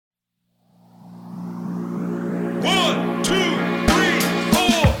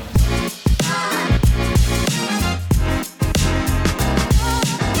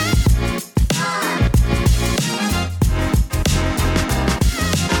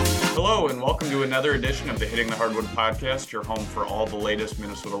and welcome to another edition of the Hitting the Hardwood podcast, your home for all the latest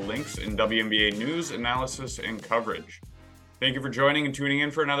Minnesota Lynx in WNBA news, analysis, and coverage. Thank you for joining and tuning in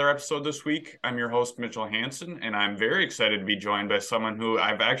for another episode this week. I'm your host, Mitchell Hansen, and I'm very excited to be joined by someone who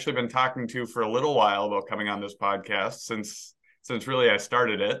I've actually been talking to for a little while about coming on this podcast since really I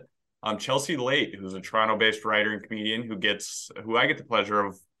started it. Chelsea Leite, who's a Toronto-based writer and comedian who I get the pleasure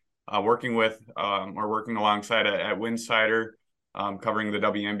of working with or working alongside at Winsider, covering the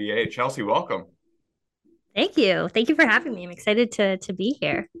WNBA. Chelsea, welcome. Thank you. Thank you for having me. I'm excited to be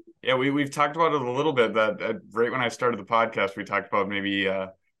here. Yeah, we've talked about it a little bit. That right when I started the podcast, we talked about maybe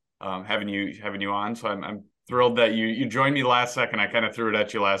having you on. So I'm thrilled that you joined me last second. I kind of threw it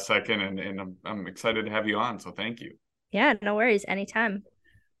at you last second, and I'm excited to have you on. So thank you. Yeah, no worries. Anytime.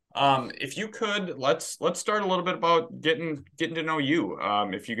 If you could, let's start a little bit about getting to know you.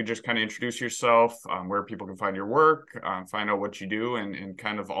 If you could just kind of introduce yourself, where people can find your work, find out what you do, and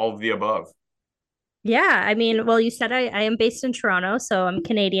kind of all of the above. Yeah, I mean, well, you said I am based in Toronto, so I'm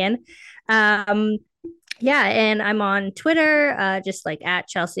Canadian. Um, yeah, and I'm on Twitter, just like at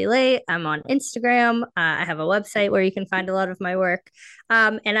Chelsea Leite. I'm on Instagram. I have a website where you can find a lot of my work.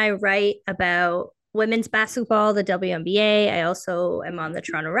 And I write about women's basketball, the WNBA. I also am on the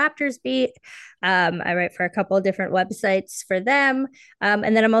Toronto Raptors beat. I write for a couple of different websites for them.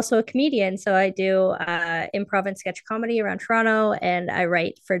 And then I'm also a comedian. So I do improv and sketch comedy around Toronto, and I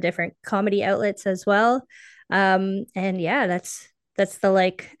write for different comedy outlets as well. And yeah, that's the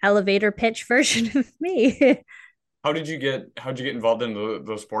like elevator pitch version of me. How'd you get involved in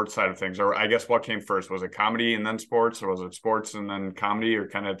the sports side of things? Or I guess what came first? Was it comedy and then sports, or was it sports and then comedy, or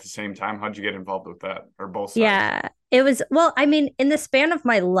kind of at the same time? How'd you get involved with that, or both sides? Yeah, it was, well, I mean, in the span of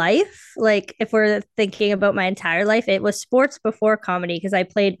my life, like if we're thinking about my entire life, it was sports before comedy because I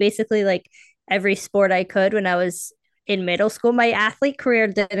played basically like every sport I could when I was in middle school. My athlete career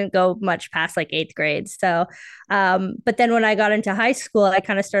didn't go much past like eighth grade. So, but then when I got into high school, I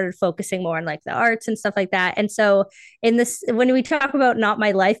kind of started focusing more on like the arts and stuff like that. And so, in this, when we talk about not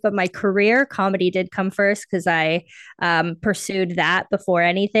my life, but my career, comedy did come first because I pursued that before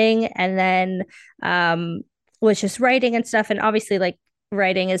anything. And then, was just writing and stuff. And obviously, like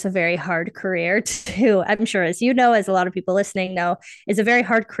writing is a very hard career to, I'm sure, as you know, as a lot of people listening know, is a very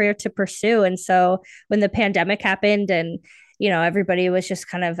hard career to pursue. And so when the pandemic happened and, you know, everybody was just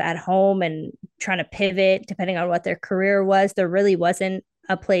kind of at home and trying to pivot depending on what their career was, there really wasn't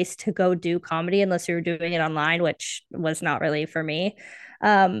a place to go do comedy unless you were doing it online, which was not really for me.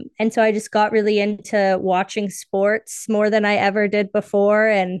 And so I just got really into watching sports more than I ever did before,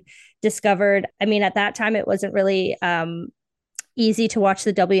 and discovered, I mean, at that time, it wasn't really easy to watch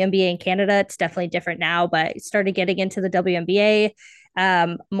the WNBA in Canada. It's definitely different now, but I started getting into the WNBA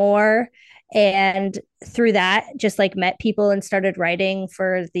more. And through that, just like met people and started writing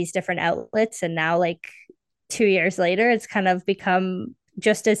for these different outlets. And now, like 2 years later, it's kind of become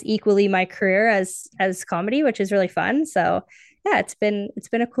just as equally my career as comedy, which is really fun. So yeah, it's been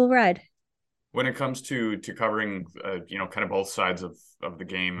a cool ride. When it comes to covering, kind of both sides of the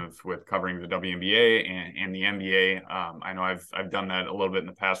game with covering the WNBA and the NBA, I know I've done that a little bit in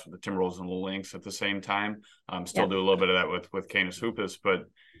the past with the Timberwolves and the Lynx at the same time. Still Yeah. do a little bit of that with Canis Hoopus, but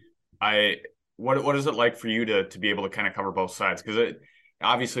what is it like for you to be able to kind of cover both sides? Because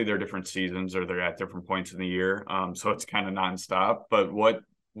obviously they're different seasons or they're at different points in the year, so it's kind of nonstop. But what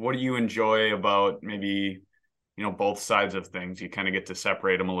do you enjoy about maybe both sides of things? You kind of get to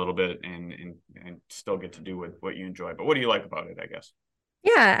separate them a little bit and still get to do what you enjoy. But what do you like about it, I guess?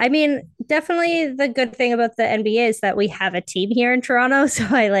 Yeah, I mean, definitely the good thing about the NBA is that we have a team here in Toronto. So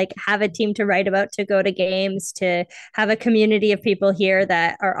I like have a team to write about, to go to games, to have a community of people here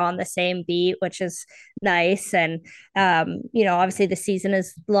that are on the same beat, which is nice. And obviously the season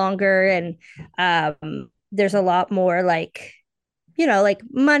is longer, and there's a lot more like, like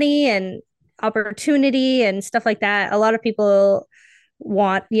money and opportunity and stuff like that. A lot of people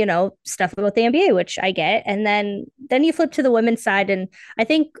want, stuff about the NBA, which I get. And then you flip to the women's side, and I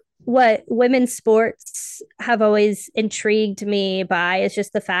think what women's sports have always intrigued me by is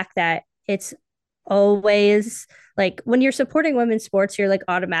just the fact that it's always like when you're supporting women's sports, you're like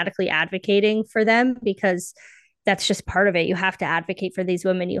automatically advocating for them because that's just part of it. You have to advocate for these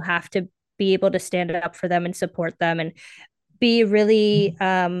women. You have to be able to stand up for them and support them and be really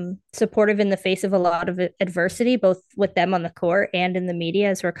supportive in the face of a lot of adversity, both with them on the court and in the media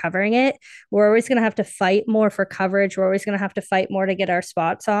as we're covering it. We're always going to have to fight more for coverage. We're always going to have to fight more to get our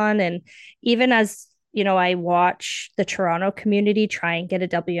spots on. And even as I watch the Toronto community try and get a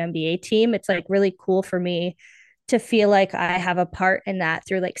WNBA team, it's like really cool for me to feel like I have a part in that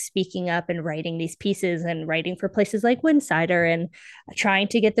through like speaking up and writing these pieces and writing for places like Winsider and trying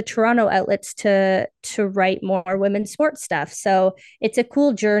to get the Toronto outlets to write more women's sports stuff. So it's a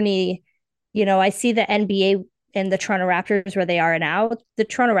cool journey. I see the NBA and the Toronto Raptors where they are now. The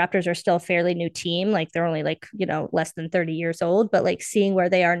Toronto Raptors are still a fairly new team. Like they're only like, less than 30 years old, but like seeing where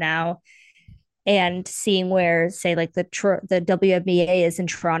they are now and seeing where say like the WNBA is in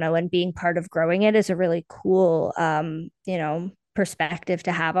Toronto and being part of growing it is a really cool perspective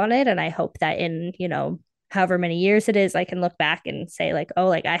to have on it. And I hope that in, however many years it is, I can look back and say like, oh,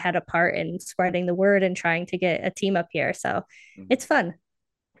 like I had a part in spreading the word and trying to get a team up here. So it's fun.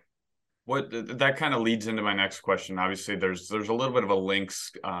 What that kind of leads into my next question. Obviously, there's a little bit of a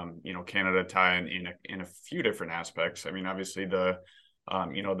links, Canada tie in a few different aspects. I mean, obviously the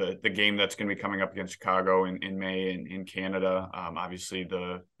game that's going to be coming up against Chicago in May in Canada. Obviously,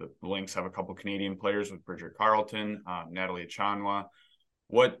 the Lynx have a couple Canadian players with Bridger Carleton, Natalie Chanwa.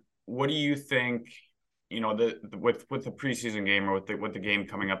 What do you think? With the preseason game or with the game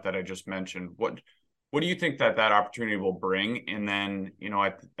coming up that I just mentioned, what do you think that opportunity will bring? And then,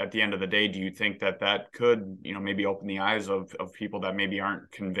 at the end of the day, do you think that could, maybe open the eyes of people that maybe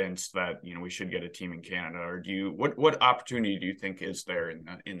aren't convinced that, we should get a team in Canada? Or what opportunity do you think is there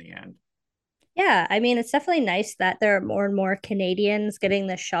in the end? Yeah, I mean, it's definitely nice that there are more and more Canadians getting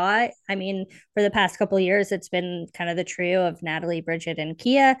the shot. I mean, for the past couple of years, it's been kind of the trio of Natalie, Bridget, and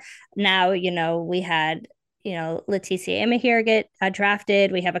Kia. Now, we had, Leticia Amahir get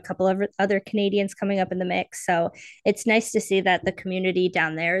drafted. We have a couple of other Canadians coming up in the mix. So it's nice to see that the community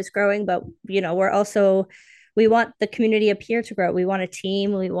down there is growing. But, we want the community up here to grow. We want a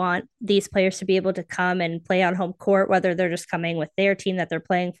team. We want these players to be able to come and play on home court, whether they're just coming with their team that they're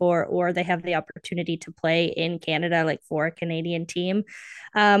playing for, or they have the opportunity to play in Canada, like for a Canadian team.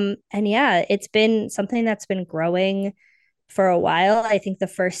 And yeah, it's been something that's been growing for a while. I think the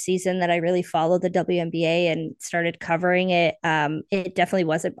first season that I really followed the WNBA and started covering it, it definitely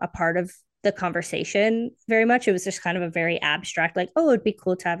wasn't a part of the conversation very much. It was just kind of a very abstract, like, oh, it'd be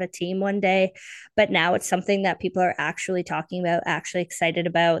cool to have a team one day. But now it's something that people are actually talking about, actually excited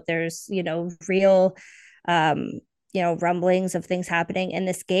about. There's, real um, rumblings of things happening. And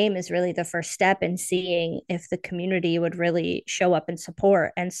this game is really the first step in seeing if the community would really show up and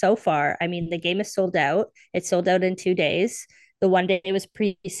support. And so far, I mean, the game is sold out. It's sold out in 2 days. The one day was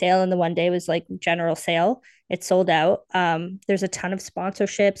pre-sale and the one day was like general sale. It's sold out. There's a ton of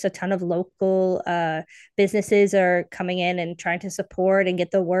sponsorships, a ton of local businesses are coming in and trying to support and get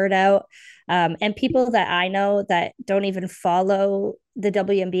the word out. And people that I know that don't even follow the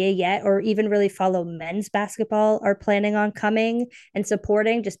WNBA yet, or even really follow men's basketball, are planning on coming and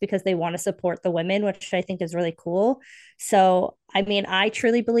supporting just because they want to support the women, which I think is really cool. So, I mean, I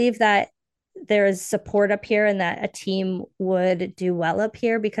truly believe that there is support up here and that a team would do well up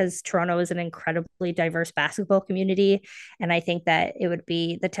here because Toronto is an incredibly diverse basketball community. And I think that it would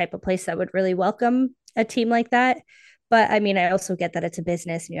be the type of place that would really welcome a team like that. But I mean, I also get that it's a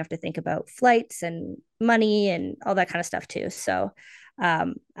business and you have to think about flights and money and all that kind of stuff too. So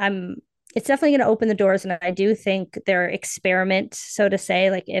I'm it's definitely going to open the doors. And I do think their experiment, so to say,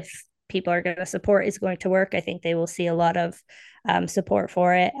 like if people are going to support is going to work, I think they will see a lot of support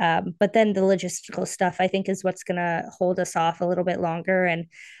for it. But then the logistical stuff, I think, is what's going to hold us off a little bit longer. And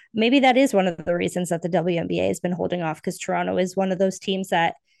maybe that is one of the reasons that the WNBA has been holding off because Toronto is one of those teams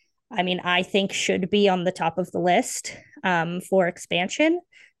that, I mean, I think should be on the top of the list for expansion.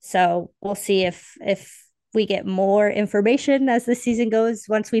 So we'll see if we get more information as the season goes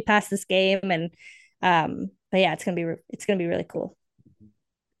once we pass this game. And but yeah, it's gonna be really cool.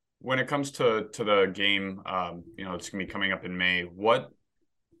 When it comes to the game, it's gonna be coming up in May.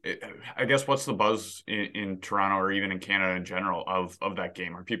 I guess what's the buzz in Toronto or even in Canada in general of that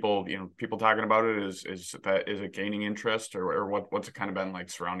game? Are people talking about it? Is it gaining interest or what's it kind of been like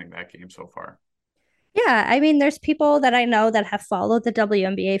surrounding that game so far? Yeah, I mean, there's people that I know that have followed the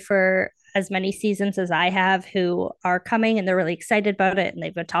WNBA for as many seasons as I have who are coming and they're really excited about it and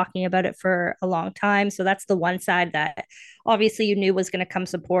they've been talking about it for a long time. So that's the one side that obviously you knew was going to come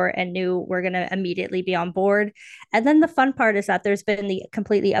support and knew we're going to immediately be on board. And then the fun part is that there's been the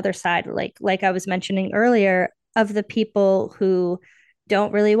completely other side, like I was mentioning earlier, of the people who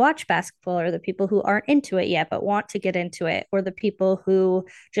don't really watch basketball or the people who aren't into it yet but want to get into it or the people who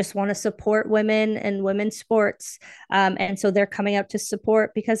just want to support women and women's sports and so they're coming up to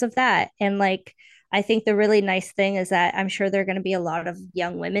support because of that. And like I think the really nice thing is that I'm sure there are going to be a lot of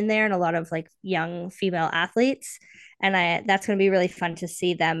young women there and a lot of like young female athletes, and that's going to be really fun to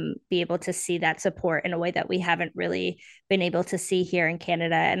see them be able to see that support in a way that we haven't really been able to see here in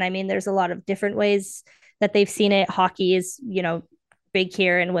Canada. And I mean, there's a lot of different ways that they've seen it. Hockey is, big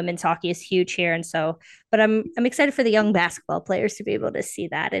here, and women's hockey is huge here. And so, but I'm excited for the young basketball players to be able to see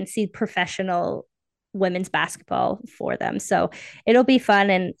that and see professional women's basketball for them. So it'll be fun,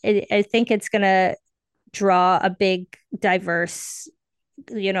 and I think it's gonna draw a big, diverse,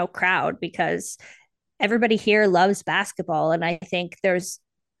 crowd, because everybody here loves basketball. And I think there's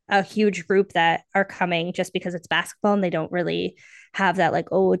a huge group that are coming just because it's basketball, and they don't really have that, like,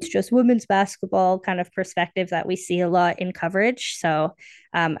 oh, it's just women's basketball kind of perspective that we see a lot in coverage. So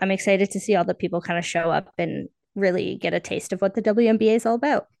I'm excited to see all the people kind of show up and really get a taste of what the WNBA is all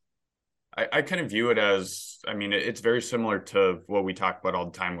about. I kind of view it as, I mean, it's very similar to what we talk about all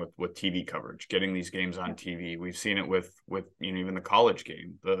the time with TV coverage, getting these games on TV. We've seen it with even the college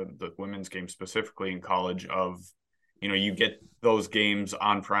game, the women's game specifically in college, of, you get those games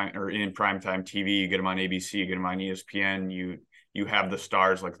on prime or in primetime TV, you get them on ABC, you get them on ESPN, you have the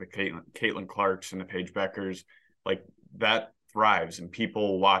stars like the Caitlin Clarks and the Paige Beckers, like that thrives and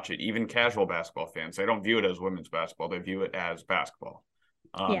people watch it. Even casual basketball fans, they don't view it as women's basketball, they view it as basketball.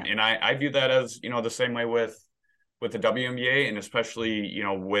 Yeah. And I view that as, the same way with the WNBA, and especially,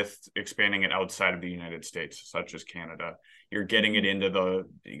 with expanding it outside of the United States, such as Canada. You're getting it into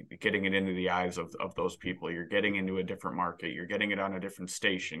the eyes of those people. You're getting into a different market. You're getting it on a different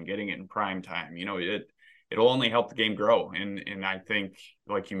station, getting it in prime time. It'll only help the game grow. And I think,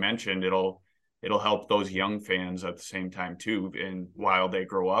 like you mentioned, it'll help those young fans at the same time too. And while they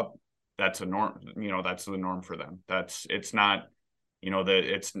grow up, that's a norm, that's the norm for them. It's not, that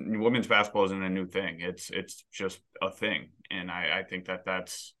it's women's basketball isn't a new thing. It's just a thing. And I think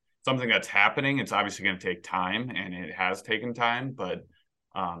that's something that's happening. It's obviously going to take time, and it has taken time, but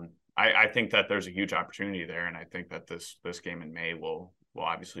I think that there's a huge opportunity there. And I think that this game in May will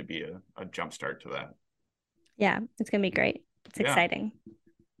obviously be a jump start to that. Yeah, it's going to be great. It's exciting.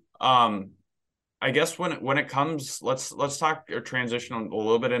 I guess when it comes, let's talk or transition a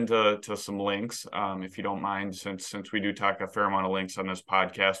little bit into some links, if you don't mind, since we do talk a fair amount of links on this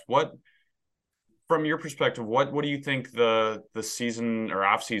podcast. What, from your perspective, what do you think the season or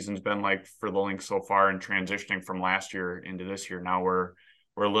off season's been like for the links so far, and transitioning from last year into this year? Now we're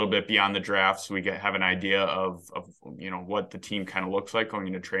a little bit beyond the draft, so we have an idea of what the team kind of looks like going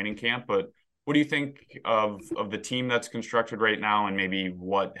into training camp, but what do you think of the team that's constructed right now, and maybe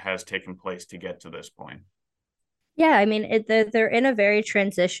what has taken place to get to this point? Yeah, I mean, they're in a very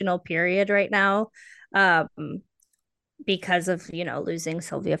transitional period right now, um, because of, losing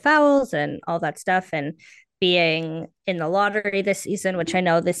Sylvia Fowles and all that stuff, and being in the lottery this season, which I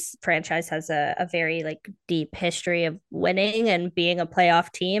know this franchise has a very, like, deep history of winning and being a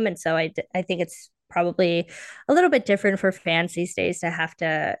playoff team. And so I think it's probably a little bit different for fans these days to have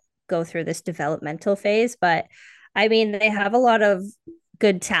to go through this developmental phase. But I mean, they have a lot of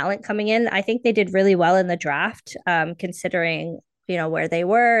good talent coming in. I think they did really well in the draft, considering, where they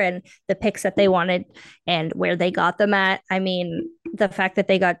were and the picks that they wanted and where they got them at. I mean, the fact that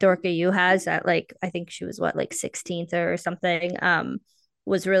they got Dorka Juhas at, like, I think she was what, like 16th or something,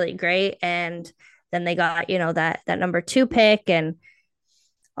 was really great. And then they got, that number 2 pick and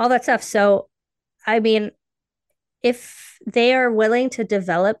all that stuff. So, I mean, if they are willing to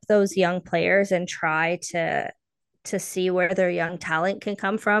develop those young players and try to see where their young talent can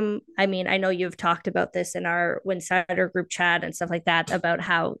come from. I mean, I know you've talked about this in our Winsider group chat and stuff like that, about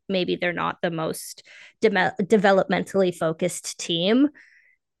how maybe they're not the most developmentally focused team.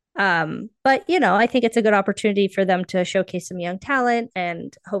 But I think it's a good opportunity for them to showcase some young talent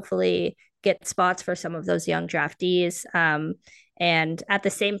and hopefully get spots for some of those young draftees. And at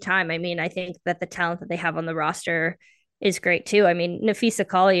the same time, I mean, I think that the talent that they have on the roster is great too. I mean, Nafisa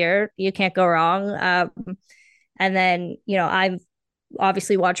Collier, you can't go wrong. And then, I've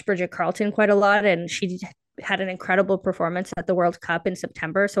obviously watched Bridget Carlton quite a lot, and she had an incredible performance at the World Cup in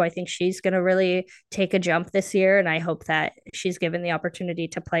September. So I think she's going to really take a jump this year. And I hope that she's given the opportunity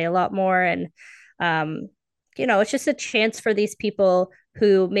to play a lot more. And, it's just a chance for these people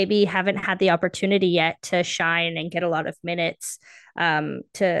who maybe haven't had the opportunity yet to shine and get a lot of minutes,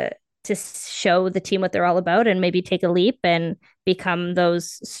 to show the team what they're all about and maybe take a leap and become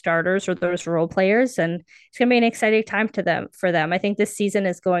those starters or those role players. And it's going to be an exciting time for them. I think this season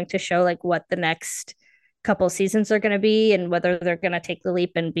is going to show, like, what the next couple seasons are going to be, and whether they're going to take the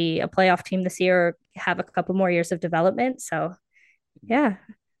leap and be a playoff team this year or have a couple more years of development. So, yeah.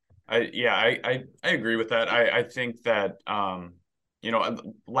 I agree with that. I think that,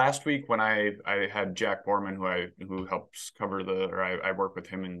 last week when I had Jack Borman, who helps cover I work with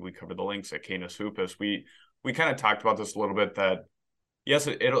him and we cover the links at Canis Hoopus, we kind of talked about this a little bit, that Yes,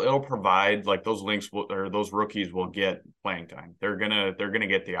 it'll provide like those links will, or those rookies will get playing time. They're gonna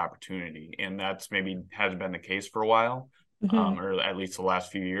get the opportunity, and that's maybe has been the case for a while, Mm-hmm. or at least the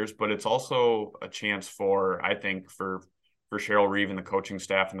last few years. But it's also a chance for I think for Cheryl Reeve and the coaching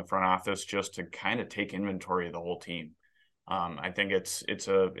staff in the front office just to kind of take inventory of the whole team. I think it's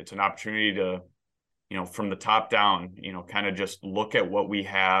an opportunity to from the top down, kind of just look at what we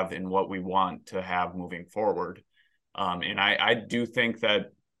have and what we want to have moving forward. And I do think that,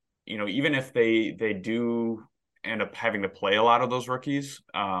 even if they do end up having to play a lot of those rookies,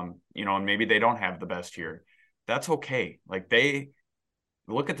 and maybe they don't have the best year, that's okay. Like they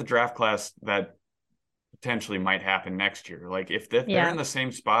look at the draft class that potentially might happen next year. Like if they're Yeah. in the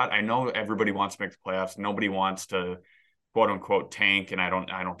same spot, I know everybody wants to make the playoffs. Nobody wants to quote unquote tank, and I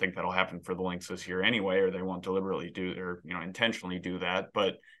don't think that'll happen for the Lynx this year anyway, or they won't deliberately do or intentionally do that.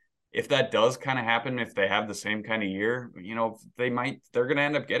 But if that does kind of happen, if they have the same kind of year, they're going to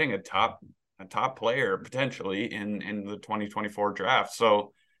end up getting a top player potentially in the 2024 draft.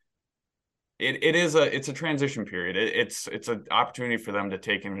 So it's a transition period. It's an opportunity for them to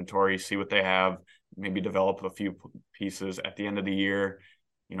take inventory, see what they have, maybe develop a few pieces at the end of the year.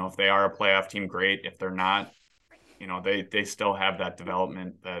 If they are a playoff team, great. If they're not, they still have that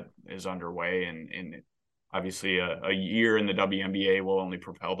development that is underway, and obviously a year in the WNBA will only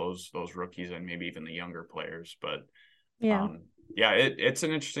propel those rookies and maybe even the younger players. But Yeah. yeah, it's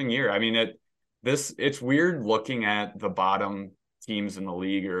an interesting year. I mean, it's weird looking at the bottom teams in the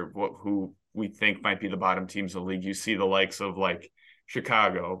league, or who we think might be the bottom teams in the league. You see the likes of like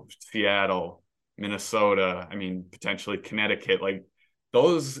Chicago, Seattle, Minnesota. I mean, potentially Connecticut. Like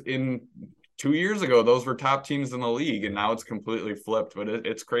those in 2 years ago, those were top teams in the league, and now it's completely flipped. But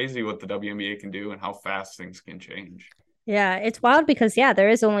it's crazy what the WNBA can do and how fast things can change. Yeah, it's wild because yeah, there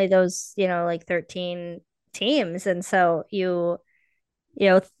is only those, like 13 teams. And so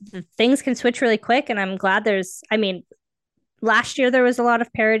things can switch really quick. And I'm glad I mean, last year there was a lot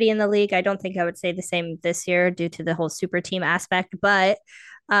of parity in the league. I don't think I would say the same this year due to the whole super team aspect, but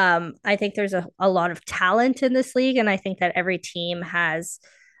I think there's a lot of talent in this league. And I think that every team has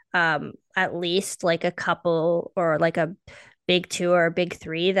at least like a couple or like a big two or a big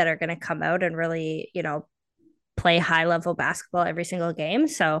three that are going to come out and really, play high level basketball every single game.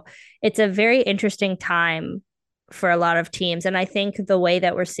 So it's a very interesting time for a lot of teams. And I think the way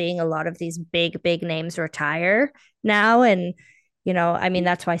that we're seeing a lot of these big names retire now, and I mean,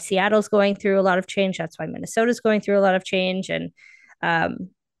 that's why Seattle's going through a lot of change. That's why Minnesota's going through a lot of change. And um,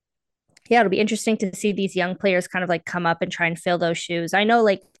 yeah, it'll be interesting to see these young players kind of like come up and try and fill those shoes. I know,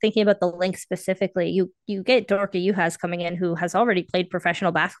 like thinking about the Lynx specifically, you get Dorka Uhas coming in who has already played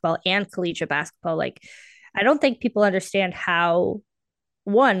professional basketball and collegiate basketball. Like, I don't think people understand how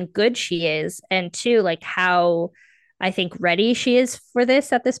one good she is, and two, like how I think ready she is for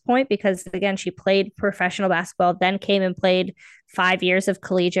this at this point, because again, she played professional basketball, then came and played 5 years of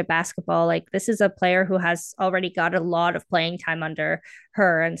collegiate basketball. Like this is a player who has already got a lot of playing time under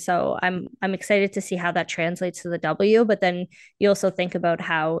her. And so I'm excited to see how that translates to the W. But then you also think about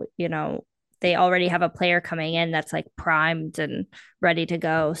how, they already have a player coming in that's like primed and ready to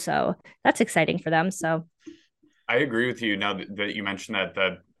go. So that's exciting for them. So I agree with you now that you mentioned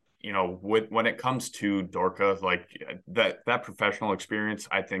that when it comes to Dorka, like that professional experience,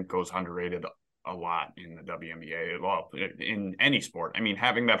 I think goes underrated a lot in the WNBA. Well, in any sport. I mean,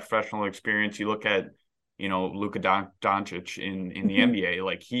 having that professional experience, you look at Luka Doncic in the mhm. NBA,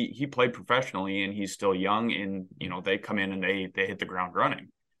 like he played professionally and he's still young, and they come in and they hit the ground running.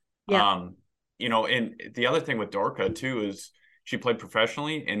 Yeah. And the other thing with Dorka too is she played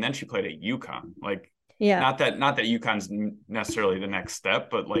professionally and then she played at UConn. Like Yeah. not that UConn's necessarily the next step,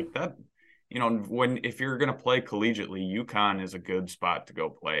 but like that, if you're going to play collegiately, UConn is a good spot to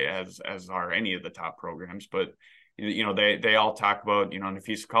go play, as are any of the top programs. But they all talk about, and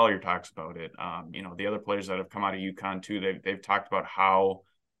Nafisa Collier talks about it. The other players that have come out of UConn too, they've talked about how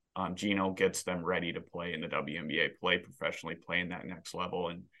Gino gets them ready to play in the WNBA, play professionally, playing that next level.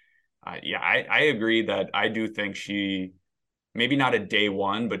 And yeah, I agree that I do think she maybe not a day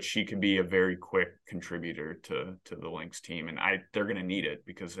one, but she could be a very quick contributor to the Lynx team, and they're going to need it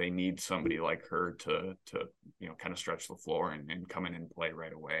because they need somebody like her to kind of stretch the floor and come in and play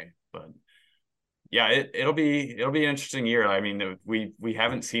right away. But yeah, it'll be an interesting year. I mean, we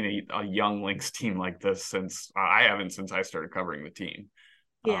haven't seen a young Lynx team like this since I haven't since I started covering the team.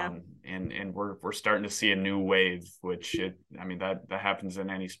 Yeah. And we're starting to see a new wave, which I mean that happens in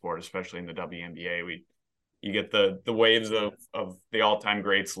any sport, especially in the WNBA. You get the waves of the all-time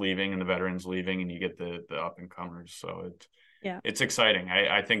greats leaving and the veterans leaving, and you get the up and comers. So Yeah. it's exciting.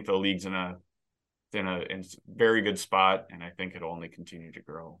 I think the league's in a in very good spot, and I think it'll only continue to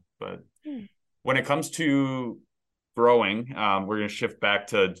grow. But Hmm. when it comes to growing, we're going to shift back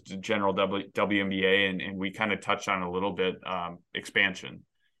to general WNBA, and we kind of touched on a little bit expansion.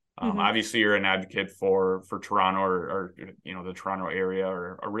 Mm-hmm. Obviously, you're an advocate for Toronto or the Toronto area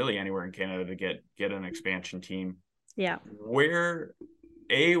or really anywhere in Canada to get an expansion team. Yeah. Where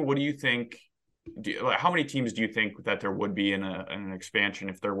what do you think? How many teams do you think that there would be in an expansion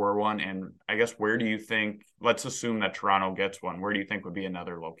if there were one? And I guess where do you think? Let's assume that Toronto gets one. Where do you think would be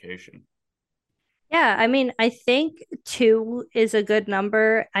another location? Yeah, I mean, I think two is a good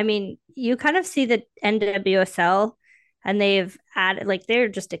number. I mean, you kind of see the NWSL and they've added like they're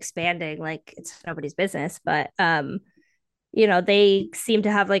just expanding like it's nobody's business, but they seem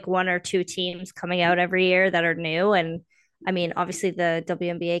to have like one or two teams coming out every year that are new. And I mean, obviously the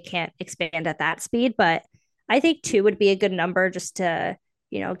WNBA can't expand at that speed, but I think two would be a good number just to,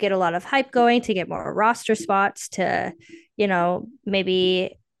 get a lot of hype going, to get more roster spots, to,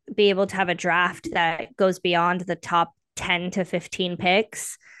 maybe be able to have a draft that goes beyond the top 10 to 15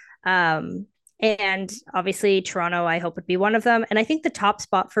 picks. And obviously Toronto, I hope would be one of them. And I think the top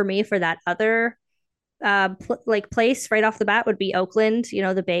spot for me for that other place right off the bat would be Oakland,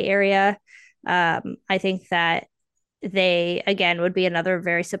 the Bay Area. I think that they again would be another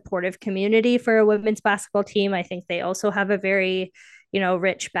very supportive community for a women's basketball team. I think they also have a very,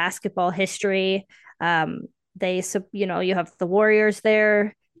 rich basketball history. You have the Warriors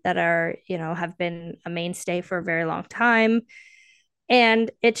there that are, have been a mainstay for a very long time.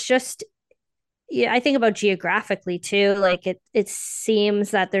 And it's just, yeah, I think about geographically too. Like it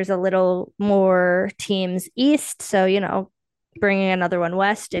seems that there's a little more teams east. So, bringing another one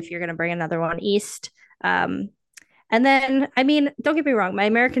west if you're going to bring another one east. Um, and then, I mean, don't get me wrong, my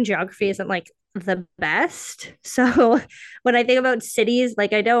American geography isn't like the best. So when I think about cities,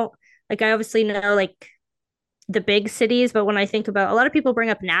 like I don't, like I obviously know like the big cities, but when I think about a lot of people bring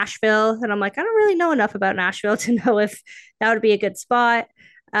up Nashville, and I'm like, I don't really know enough about Nashville to know if that would be a good spot.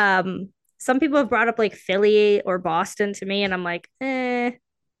 Um, some people have brought up like Philly or Boston to me, and I'm like, I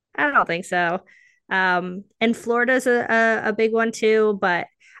don't think so. And Florida's a big one too, but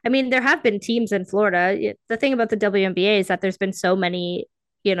I mean, there have been teams in Florida. The thing about the WNBA is that there's been so many,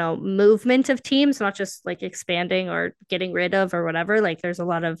 movement of teams, not just like expanding or getting rid of or whatever. Like there's a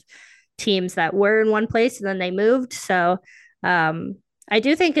lot of teams that were in one place and then they moved. So um, I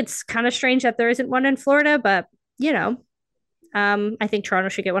do think it's kind of strange that there isn't one in Florida, but I think Toronto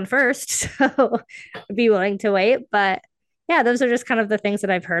should get one first. So I'd be willing to wait. But yeah, those are just kind of the things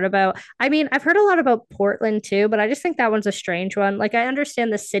that I've heard about. I mean, I've heard a lot about Portland too, but I just think that one's a strange one. Like I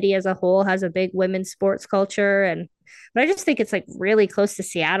understand the city as a whole has a big women's sports culture but I just think it's like really close to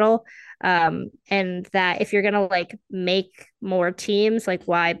Seattle. And that if you're gonna like make more teams, like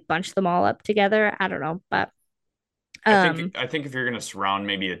why bunch them all up together? I don't know. But I think um I think if you're going to surround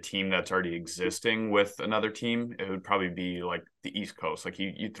maybe a team that's already existing with another team, it would probably be like the East Coast. Like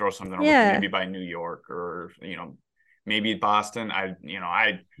you throw something over yeah. maybe by New York or maybe Boston. I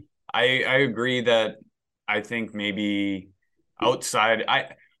agree that I think maybe outside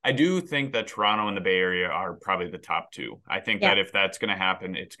I do think that Toronto and the Bay Area are probably the top two. I think Yeah. that if that's going to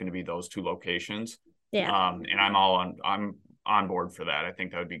happen, it's going to be those two locations. Yeah. And I'm on board for that. I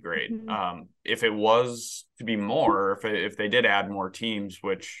think that would be great. Mhm. If it was to be more, if they did add more teams,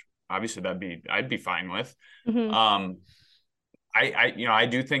 which obviously I'd be fine with. Mhm. Um, I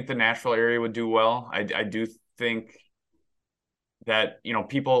do think the Nashville area would do well. I do think that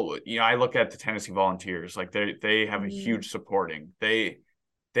people I look at the Tennessee Volunteers, like they have a Mhm. huge supporting. They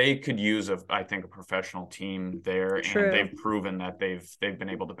could use I think a professional team there, and True. they've proven that they've been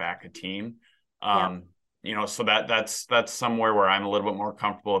able to back a team. Yep. Um, so that's somewhere where I'm a little bit more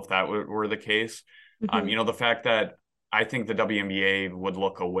comfortable if that were the case. Mhm. The fact that I think the WNBA would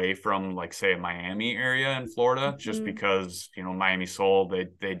look away from like say a Miami area in Florida just Mhm. because Miami Soul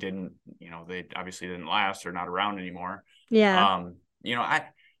they didn't they obviously didn't last, they're not around anymore. Yeah. Um,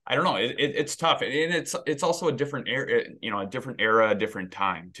 I don't know. It's tough, and it's also a different era, a different era, a different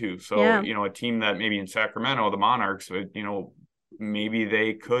time too. So Yeah. a team that maybe in Sacramento, the Monarchs, maybe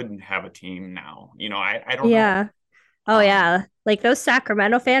they could have a team now. I don't know. Yeah. Oh Um, yeah. Like those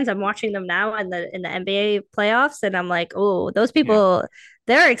Sacramento fans, I'm watching them now in the NBA playoffs and I'm like, "Oh, those yeah, people,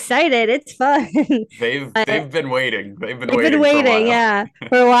 they're excited. It's fun." But they've been waiting. They've been they've been waiting for a waiting, while. yeah,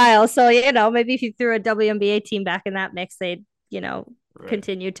 for a while. So, maybe if you threw a WNBA team back in that mix, they'd, Right.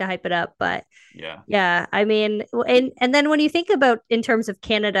 continue to hype it up. But Yeah. yeah, I mean, and then when you think about in terms of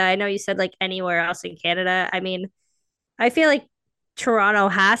Canada, I know you said like anywhere else in Canada. I mean, I feel like Toronto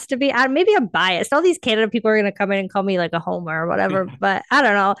has to be. Maybe I'm biased. All these Canada people are going to come in and call me like a homer or whatever, but I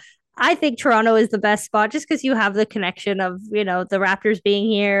don't know. I think Toronto is the best spot just because you have the connection of, the Raptors being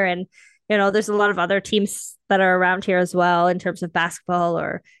here and, there's a lot of other teams that are around here as well in terms of basketball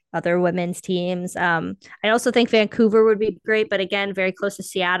or other women's teams. I also think Vancouver would be great, but again, very close to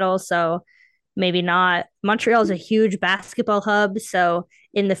Seattle. So maybe not. Montreal is a huge basketball hub. So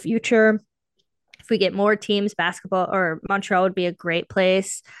in the future, if we get more teams, basketball or Montreal would be a great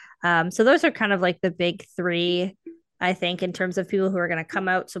place. So those are kind of like the big three, I think, in terms of people who are going to come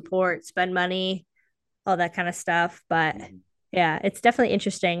out, support, spend money, all that kind of stuff. But yeah, it's definitely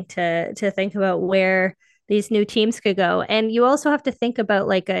interesting to think about where these new teams could go. And you also have to think about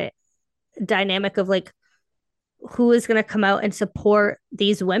like a dynamic of like who is going to come out and support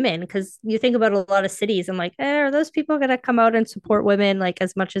these women, because you think about a lot of cities and like, are those people going to come out and support women like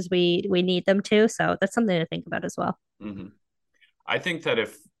as much as we need them to? So that's something to think about as well. Mm-hmm. I think that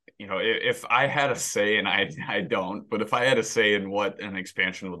if I had a say, and I don't, but if I had a say in what an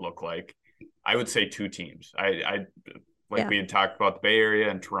expansion would look like, I would say two teams. I like we had talked about the Bay Area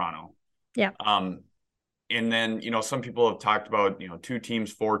and Toronto. Yeah. And then, some people have talked about, two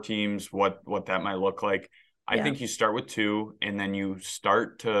teams, four teams, what that might look like. I think you start with two, and then you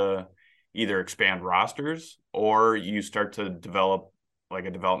start to either expand rosters or you start to develop like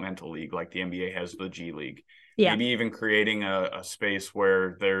a developmental league, like the NBA has the G League. Yeah. Maybe even creating a space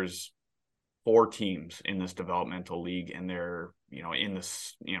where there's four teams in this developmental league, and they're, in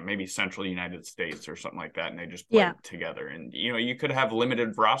this, maybe central United States or something like that. And they just play together. And, you could have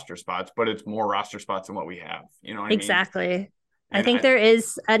limited roster spots, but it's more roster spots than what we have. You know what Exactly. I mean? I think there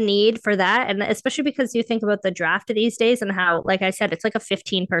is a need for that. And especially because you think about the draft these days and how, like I said, it's like a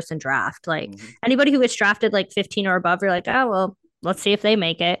 15-person draft. Like anybody who gets drafted like 15 or above, you're like, oh, well, let's see if they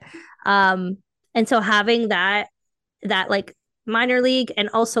make it. Um, and so having that like minor league and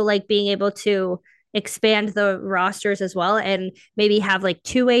also like being able to expand the rosters as well and maybe have like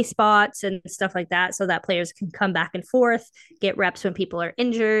two-way spots and stuff like that so that players can come back and forth, get reps when people are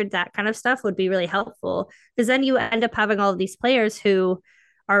injured, that kind of stuff would be really helpful, because then you end up having all of these players who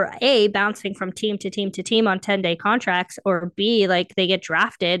are A, bouncing from team to team to team on 10-day contracts, or B, like they get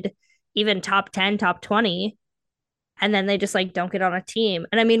drafted even top 10, top 20, and then they just like don't get on a team.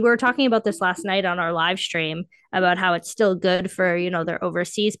 And I mean, we were talking about this last night on our live stream about how it's still good for, their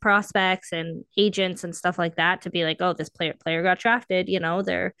overseas prospects and agents and stuff like that to be like, oh, this player got drafted,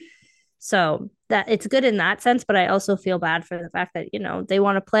 they're so that it's good in that sense. But I also feel bad for the fact that, they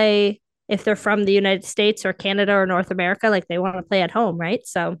want to play, if they're from the United States or Canada or North America, like they want to play at home, right?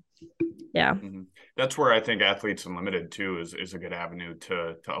 So yeah. That's where I think Athletes Unlimited too is a good avenue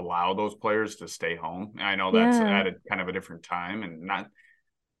to allow those players to stay home. I know that's at a kind of a different time, and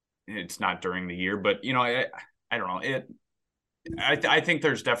it's not during the year, but I don't know. I think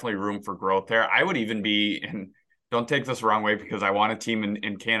there's definitely room for growth there. I would even be, and don't take this the wrong way because I want a team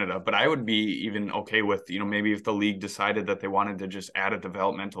in Canada, but I would be even okay with, maybe if the league decided that they wanted to just add a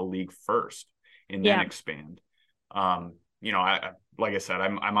developmental league first and then expand. Like I said,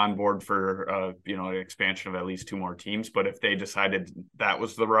 I'm on board for an expansion of at least two more teams. But if they decided that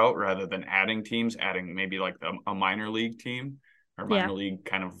was the route rather than adding teams, adding maybe like a minor league team or minor league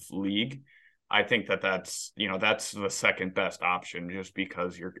kind of league, I think that's the second best option, just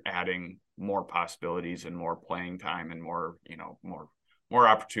because you're adding more possibilities and more playing time and more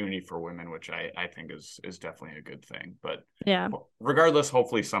opportunity for women, which I think is definitely a good thing. But regardless,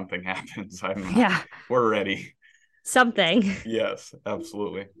 hopefully something happens. We're ready. Something. Yes,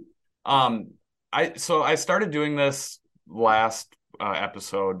 absolutely. I started doing this last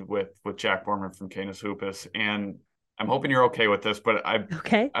episode with Jack Borman from Canis Hoopus, and I'm hoping you're okay with this, but I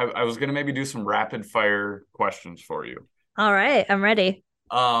was going to maybe do some rapid fire questions for you. All right, I'm ready.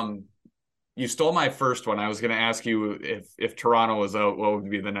 You stole my first one. I was going to ask you if Toronto was out, what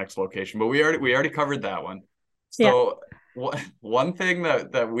would be the next location, but we already covered that one. So one thing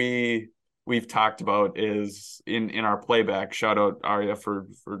that we've talked about is in our playback. Shout out Arya for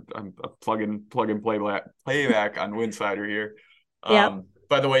plug and playback on Winsider here.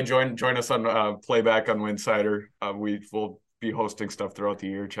 By the way, join us on playback on Winsider. We will be hosting stuff throughout the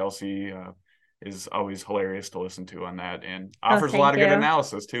year. Chelsea is always hilarious to listen to on that, and offers a lot of good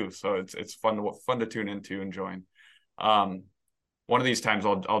analysis too. So it's fun to tune into and join. One of these times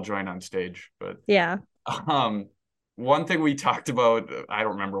I'll join on stage, but one thing we talked about, I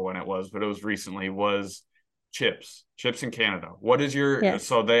don't remember when it was, but it was recently, was chips in Canada. What is your,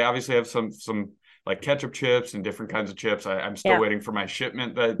 so they obviously have some like ketchup chips and different kinds of chips. I'm still waiting for my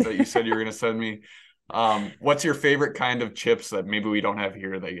shipment that you said you were going to send me. What's your favorite kind of chips that maybe we don't have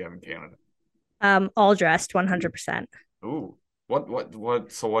here that you have in Canada? All dressed 100%. Ooh,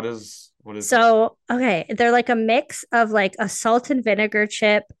 So what is that? So, okay, they're like a mix of like a salt and vinegar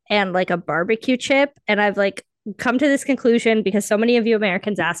chip and like a barbecue chip. And I've like come to this conclusion because so many of you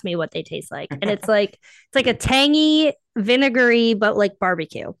Americans ask me what they taste like. And it's like a tangy, vinegary, but like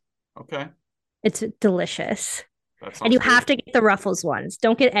barbecue. Okay, It's delicious. that And sounds you good. have to get the Ruffles ones.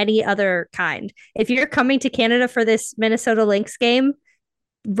 Don't get any other kind. If you're coming to Canada for this Minnesota Lynx game,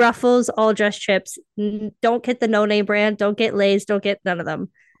 Ruffles, all dressed chips. Don't get the no name brand. Don't get Lay's. Don't get none of them.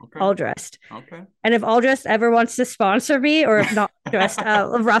 Okay, All dressed. okay. And if All Dressed ever wants to sponsor me, or if not dressed,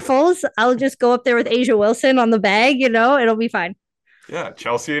 Ruffles, I'll just go up there with Asia Wilson on the bag. It'll be fine. Yeah,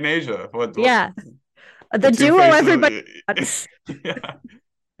 Chelsea and Asia. Yeah, The the two duo everybody faces. wants. Yeah.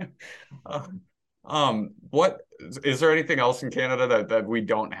 Uh, what is there anything else in Canada that we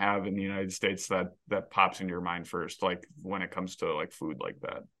don't have in the United States that pops into your mind first, like when it comes to like food like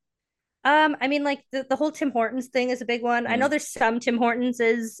that? I mean, like the whole Tim Hortons thing is a big one. I know Mm, there's some Tim Hortons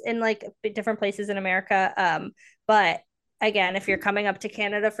is in like different places in America. But again, if you're coming up to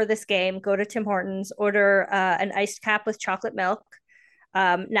Canada for this game, go to Tim Hortons, order an iced cap with chocolate milk.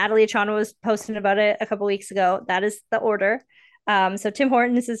 Natalie Achana was posting about it a couple weeks ago. That is the order. So Tim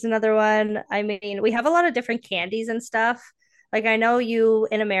Hortons is another one. I mean, we have a lot of different candies and stuff. Like I know you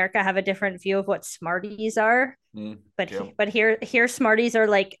in America have a different view of what Smarties are, but yeah. here Smarties are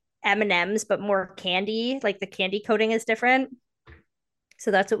like M&Ms but more candy. Like the candy coating is different.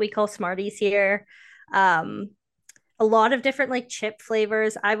 So that's what we call Smarties here. Um, a lot of different like chip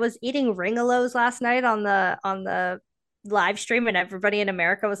flavors. I was eating Ringalos last night on the live stream, and everybody in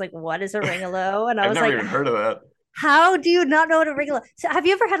America was like, "What is a Ringalo?" And I I've was never like, even heard of that. "How do you not know what a Ringalo?" So have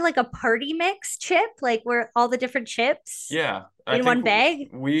you ever had like a party mix chip, like where all the different chips Yeah, I in think one bag?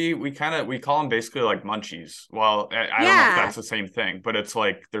 we call them basically like munchies. Well, I don't know if Yeah, that's the same thing, but it's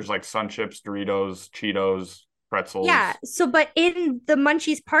like there's like Sun Chips, Doritos, Cheetos, yeah. pretzels. So, but in the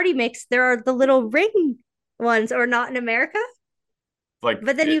Munchies party mix, there are the little ring ones, or not in America. Like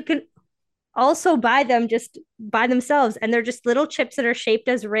But then it, you can also buy them just by themselves, and they're just little chips that are shaped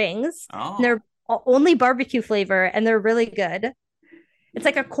as rings, and oh, they're only barbecue flavor, and they're really good. It's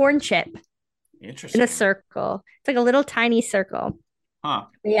like a corn chip in a interesting. circle. It's like a little tiny circle. Huh.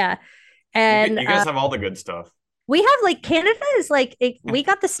 Yeah. And You guys have all the good stuff. we have like Canada is like we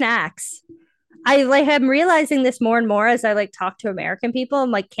got the snacks. I like am realizing this more and more as I like talk to American people.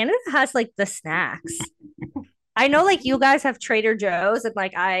 I'm like, Canada has like the snacks. I know like you guys have Trader Joe's, and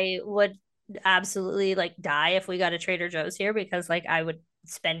like I would absolutely like die if we got a Trader Joe's here, because like I would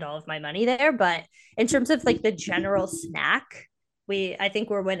spend all of my money there. But in terms of like the general snack, I think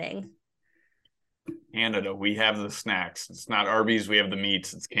we're winning. Canada, we have the snacks. It's not Arby's, we have the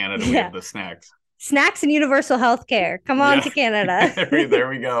meats. It's Canada, we have Yeah. the snacks. Snacks and universal health care. Come on Yeah. to Canada. There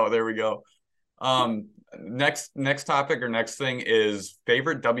we go. There we go. Um, next topic or next thing is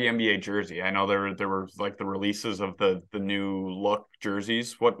favorite WNBA jersey. I know there were like the releases of the new look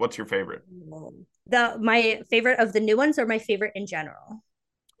jerseys. What's your favorite? The my favorite of the new ones, or my favorite in general?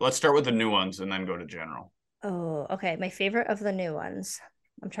 Let's start with the new ones and then go to general. Oh, okay. My favorite of the new ones.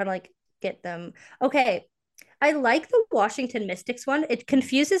 I'm trying to like get them. Okay. I like the Washington Mystics one. It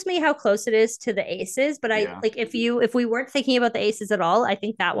confuses me how close it is to the Aces, but I Yeah. like if we weren't thinking about the Aces at all, I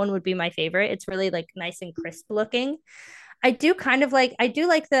think that one would be my favorite. It's really like nice and crisp looking. I do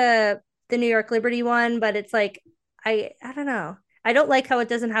like the New York Liberty one, but it's like I don't know. I don't like how it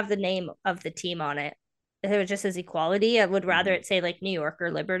doesn't have the name of the team on it. If it just says equality, I would rather Mhm. it say like New York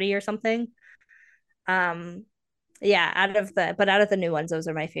or Liberty or something. Um yeah, out of the new ones, those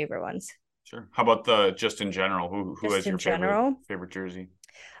are my favorite ones. Sure. How about the just in general? Who Just has in your favorite general. favorite jersey?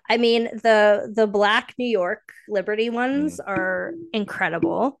 I mean, the black New York Liberty Mm. ones are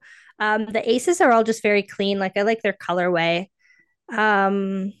incredible. The Aces are all just very clean. Like I like their colorway.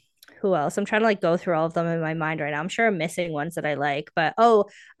 Um, who else? I'm trying to like go through all of them in my mind right now. I'm sure I'm missing ones that I like, but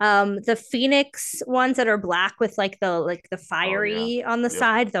the Phoenix ones that are black with like the Oh yeah. fiery on the Yep.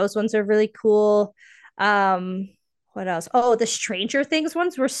 side, those ones are really cool. Um, what else? Oh, the Stranger Things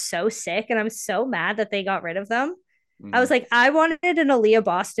ones were so sick, and I'm so mad that they got rid of them. I was Mhm. like, I wanted an Aaliyah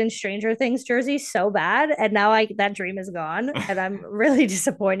Boston Stranger Things jersey so bad, and now I that dream is gone, and I'm really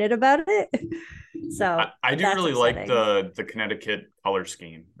disappointed about it. So I do that's really like upsetting. the Connecticut color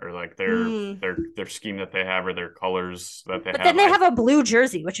scheme or like Mm. their scheme that they have or their colors that they But have. then they I have a blue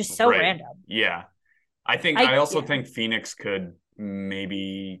jersey, which is so right. random. Yeah. I also Yeah. think Phoenix could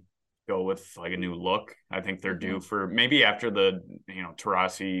maybe go with like a new look. I think they're due Mhm. for maybe after the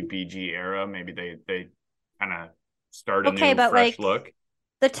Tarasi BG era, maybe they kind of start a Okay, new but fresh like look.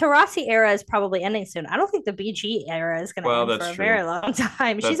 the Tarasi era is probably ending soon. I don't think the BG era is going to Well, end that's for a very true. long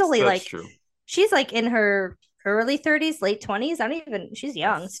time. That's true. She's like in her early 30s, late 20s. I don't even, she's I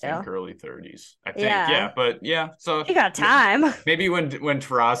young think still. early 30s. I think, Yeah. yeah, but yeah. So She got time. maybe when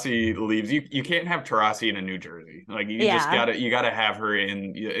Tarasi leaves, you can't have Tarasi in a New Jersey. Like you just Yeah. gotta have her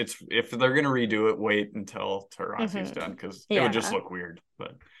in. It's if they're gonna redo it, wait until Tarasi's done Hmm. because it would just Yeah. look weird.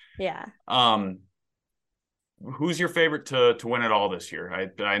 But Yeah. um, who's your favorite to win it all this year?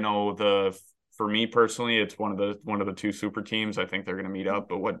 I know for me personally, it's one of the two super teams. I think they're gonna meet up.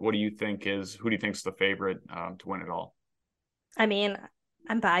 But what do you think is who do you think's the favorite to win it all? I mean,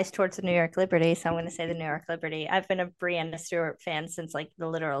 I'm biased towards the New York Liberty, so I'm going to say the New York Liberty. I've been a Brianna Stewart fan since like the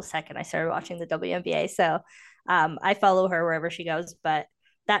literal second I started watching the WNBA. So I follow her wherever she goes. But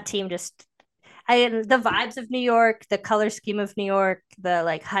that team just, the vibes of New York, the color scheme of New York, the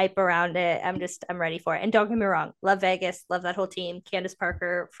like hype around it. I'm ready for it. And don't get me wrong, love Vegas, love that whole team, Candace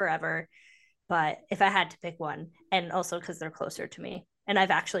Parker forever. But if I had to pick one, and also because they're closer to me, and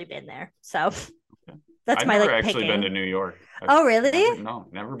I've actually been there, so that's I've my never like actually been to picking. New York. I've Oh, really?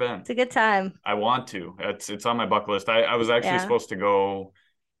 never been. It's a good time. I want to. It's on my bucket list. I was actually Yeah. supposed to go.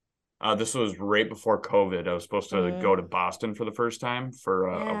 This was right before COVID. I was supposed to Mm, go to Boston for the first time for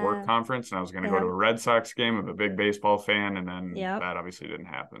a work yeah. conference, and I was going to go to Yeah. a Red Sox game. I'm a big baseball fan, and then Yep. that obviously didn't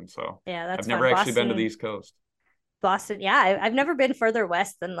happen. So Yeah, I've that's never fun. actually been to the Boston, East Coast. Boston. Yeah, I've never been further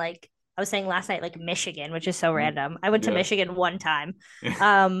west than like I was saying last night, like Michigan, which is so Mm, random. I went to yeah. Michigan one time.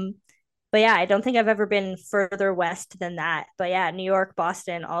 Um, but yeah, I don't think I've ever been further west than that. But yeah, New York,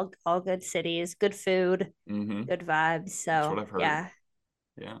 Boston, all good cities, good food, Mm-hmm. good vibes. That's what So I've heard. yeah,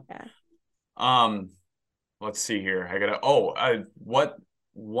 Yeah. yeah. Um, let's see here. I gotta. Oh, what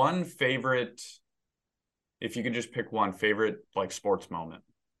one favorite? If you could just pick one favorite, like sports moment.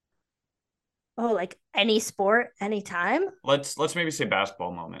 Oh, like any sport, anytime. Let's maybe say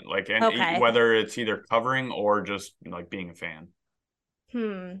basketball moment, like and Okay. whether it's either covering or just like being a fan.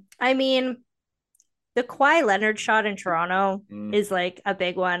 I mean, the Kawhi Leonard shot in Toronto Mm, is like a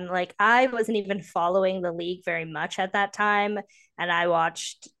big one. Like I wasn't even following the league very much at that time. And I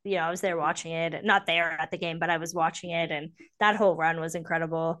watched, I was there watching it, not there at the game, but I was watching it. And that whole run was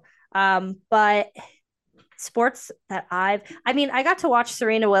incredible. But sports that I mean, I got to watch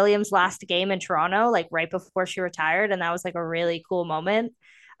Serena Williams' last game in Toronto, like right before she retired. And that was like a really cool moment.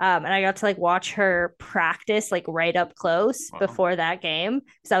 And I got to like watch her practice like right up close wow. before that game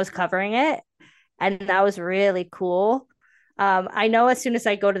because I was covering it, and that was really cool. I know as soon as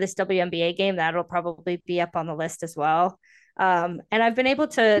I go to this WNBA game, that'll probably be up on the list as well. And I've been able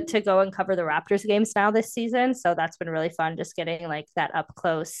to go and cover the Raptors games now this season, so that's been really fun. Just getting like that up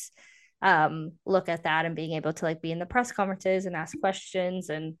close look at that and being able to like be in the press conferences and ask questions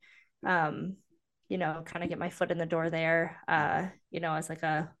and um, kind of get my foot in the door there. As like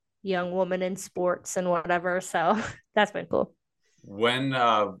a young woman in sports and whatever. So that's been cool. When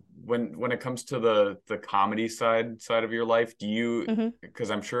when it comes to the comedy side of your life, do you? Mm-hmm.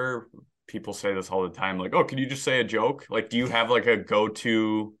 Because I'm sure people say this all the time, like, oh, can you just say a joke? Like, do you have like a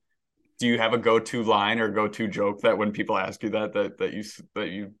go-to? Do you have a go-to line or go-to joke that when people ask you that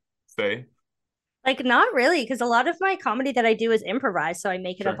you say? Like not really, because a lot of my comedy that I do is improvised, so I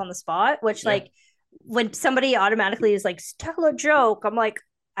make it up Sure. on the spot. Which Yeah. like when somebody automatically is like tell a joke, I'm like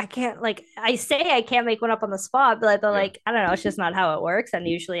I can't like I say I can't make one up on the spot, but they're Yeah. like I don't know, it's just not how it works. And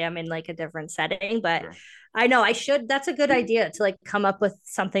usually I'm in like a different setting, but Sure. I know I should. That's a good idea to like come up with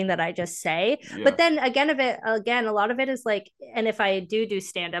something that I just say. Yeah. But then again, a lot of it is like, and if I do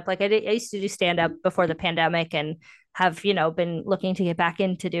stand up, like I used to do stand up before the pandemic and have been looking to get back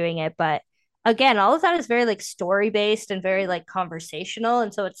into doing it, but again, all of that is very like story based and very like conversational.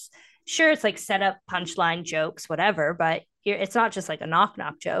 And so it's sure it's like set up punchline jokes, whatever, but it's not just like a knock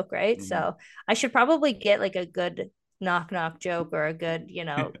knock joke, right? Hmm. So I should probably get like a good knock knock joke or a good,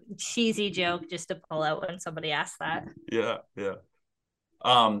 cheesy joke just to pull out when somebody asks that. Yeah. Yeah.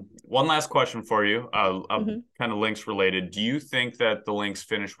 One last question for you, Mm-hmm. kind of Lynx related. Do you think that the Lynx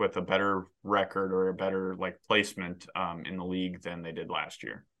finished with a better record or a better like placement in the league than they did last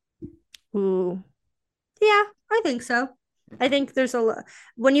year? Ooh, yeah, I think so. I Okay. think there's a lot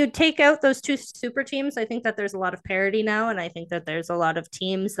when you take out those two super teams. I think that there's a lot of parity now, and I think that there's a lot of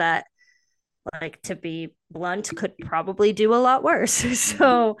teams that like to be blunt could probably do a lot worse. Hmm.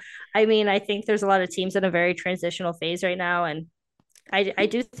 So I mean I think there's a lot of teams in a very transitional phase right now, and I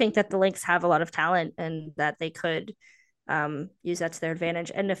do think that the Lynx have a lot of talent and that they could use that to their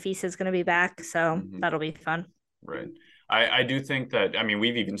advantage. And Nafisa is going to be back, so Hmm. that'll be fun. Right. I do think that, I mean,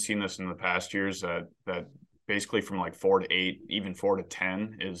 we've even seen this in the past years that basically from like 4 to 8, even 4 to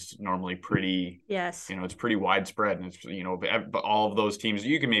 10 is normally pretty, Yes. it's pretty widespread. And it's, but all of those teams,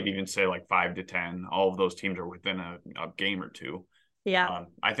 you can maybe even say like 5 to 10, all of those teams are within a game or two. Yeah.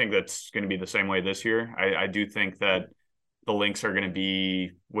 I think that's going to be the same way this year. I do think that the links are going to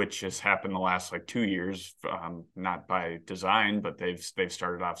be, which has happened the last like 2 years, not by design, but they've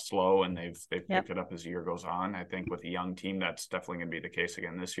started off slow and they've Yep. picked it up as the year goes on. I think with a young team, that's definitely going to be the case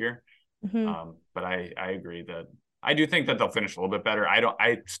again this year. Hmm. But I agree that I do think that they'll finish a little bit better. I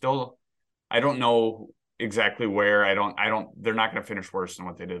don't know exactly where. They're not going to finish worse than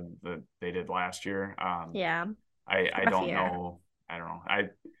what they did last year. Yeah. I Rough don't year. know. I don't know.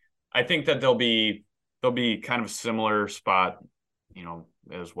 I think that they'll be kind of a similar spot,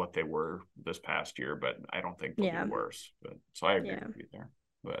 as what they were this past year, but I don't think they'll be Yeah. worse. But so I agree Yeah. with you there.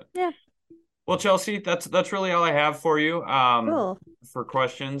 But Yeah. well, Chelsea, that's really all I have for you. Cool. For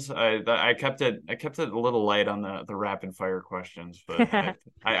questions, I kept it a little light on the rapid fire questions, but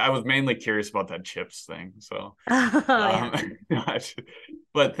I was mainly curious about that chips thing. So, Oh yeah. um,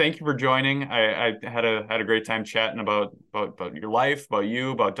 but thank you for joining. I had a great time chatting about your life, about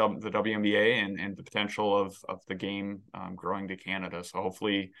you, about the WNBA, and the potential of the game growing to Canada. So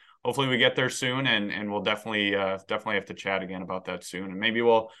hopefully we get there soon, and we'll definitely have to chat again about that soon, and maybe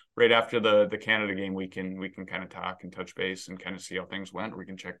we'll right after the Canada game we can kind of talk and touch base and kind of see how things went. We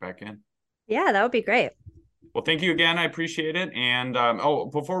can check back in. Yeah, that would be great. Well, thank you again. I appreciate it. And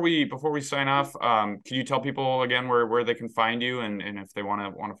before we sign off, can you tell people again where they can find you and if they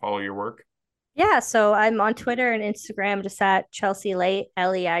want to follow your work? Yeah, so I'm on Twitter and Instagram just at Chelsea Leite,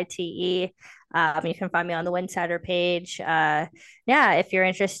 Leite. You can find me on the Winsider page. Yeah, if you're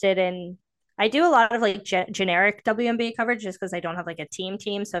interested in, I do a lot of like generic WNBA coverage just because I don't have like a team.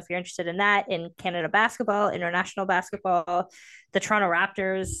 So if you're interested in that, in Canada basketball, international basketball, the Toronto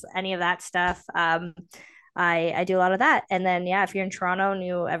Raptors, any of that stuff, I do a lot of that. And then yeah, if you're in Toronto and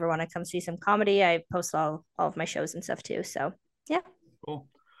you ever want to come see some comedy, I post all of my shows and stuff too. So yeah. Cool.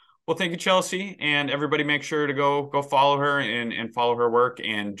 Well, thank you, Chelsea, and everybody. Make sure to go follow her and follow her work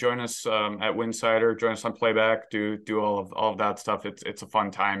and join us at Winsider. Join us on Playback. Do all of that stuff. It's a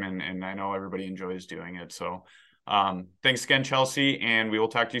fun time, and I know everybody enjoys doing it. So, thanks again, Chelsea, and we will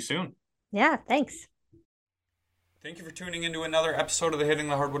talk to you soon. Yeah, thanks. Thank you for tuning into another episode of the Hitting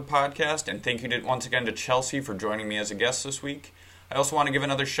the Hardwood podcast, and thank you once again to Chelsea for joining me as a guest this week. I also want to give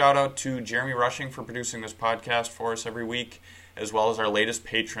another shout out to Jeremy Rushing for producing this podcast for us every week, as well as our latest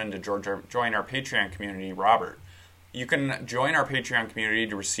patron to join our Patreon community, Robert. You can join our Patreon community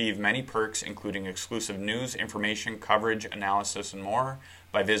to receive many perks, including exclusive news, information, coverage, analysis, and more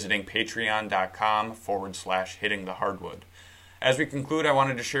by visiting patreon.com/hitting the hardwood. As we conclude, I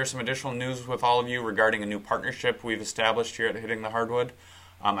wanted to share some additional news with all of you regarding a new partnership we've established here at Hitting the Hardwood.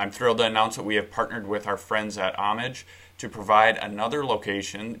 I'm thrilled to announce that we have partnered with our friends at Homage to provide another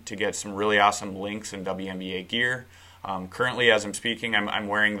location to get some really awesome Lynx and WNBA gear. Currently, as I'm speaking, I'm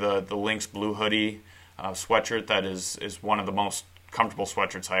wearing the Lynx blue hoodie sweatshirt that is one of the most comfortable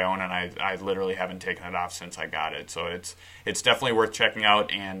sweatshirts I own, and I literally haven't taken it off since I got it. So it's definitely worth checking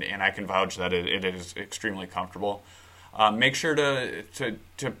out, and I can vouch that it is extremely comfortable. Make sure to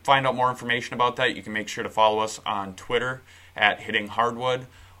find out more information about that. You can make sure to follow us on Twitter at Hitting Hardwood,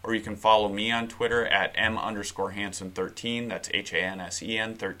 or you can follow me on Twitter at M_Hansen13. That's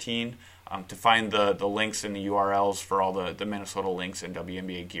HANSEN 13. To find the links and the URLs for all the Minnesota Lynx and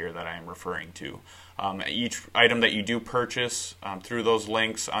WNBA gear that I am referring to. Each item that you do purchase through those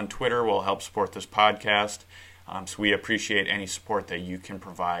links on Twitter will help support this podcast. So we appreciate any support that you can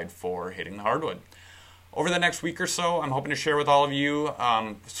provide for Hitting the Hardwood. Over the next week or so, I'm hoping to share with all of you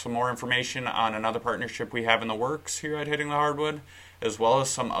some more information on another partnership we have in the works here at Hitting the Hardwood, as well as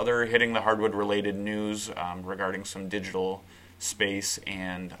some other Hitting the Hardwood related news regarding some digital space,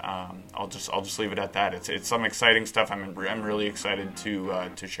 and I'll just leave it at that. It's some exciting stuff. I'm really excited to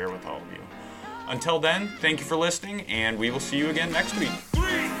share with all of you. Until then, thank you for listening, and we will see you again next week.